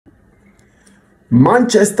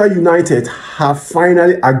Manchester United have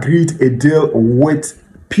finally agreed a deal with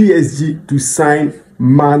PSG to sign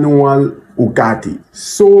Manuel Ugarte.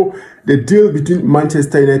 So the deal between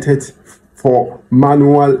Manchester United for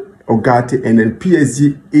Manuel Ugarte and then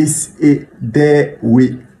PSG is a there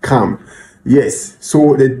we come. Yes,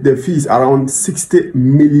 so the fee is around 60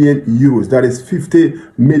 million euros. That is 50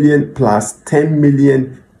 million plus 10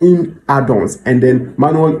 million in add-ons. And then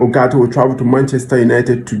Manuel Ugarte will travel to Manchester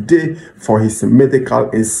United today for his medical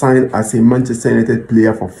and sign as a Manchester United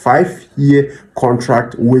player for 5-year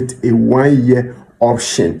contract with a 1-year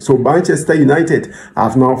option. So Manchester United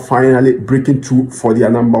have now finally breaking through for their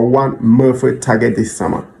 #1 Murphy target this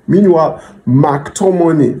summer. Meanwhile,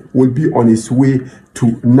 McTominay will be on his way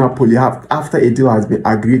to Napoli after a deal has been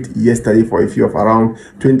agreed yesterday for a fee of around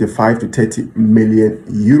 25 to 30 million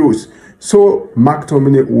euros. So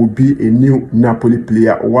McTominay will be a new Napoli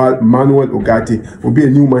player, while Manuel Ugarte will be a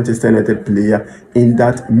new Manchester United player in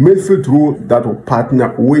that midfield role that will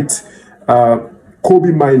partner with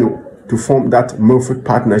Kobe Mino to form that midfield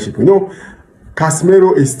partnership. You know,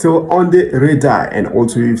 Casemiro is still on the radar, and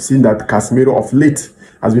also you've seen that Casemiro of late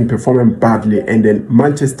has been performing badly, and then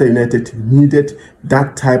Manchester United needed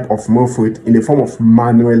that type of midfield in the form of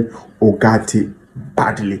Manuel Ugarte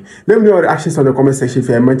badly. Let me know your reactions on the comment section. If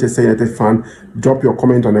you're a Manchester United fan, drop your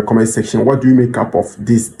comment on the comment section. What do you make up of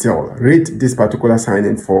this deal? Rate this particular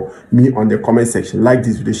signing for me on the comment section. Like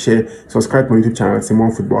this video, share, subscribe to my YouTube channel,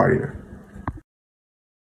 Simon Football Arena.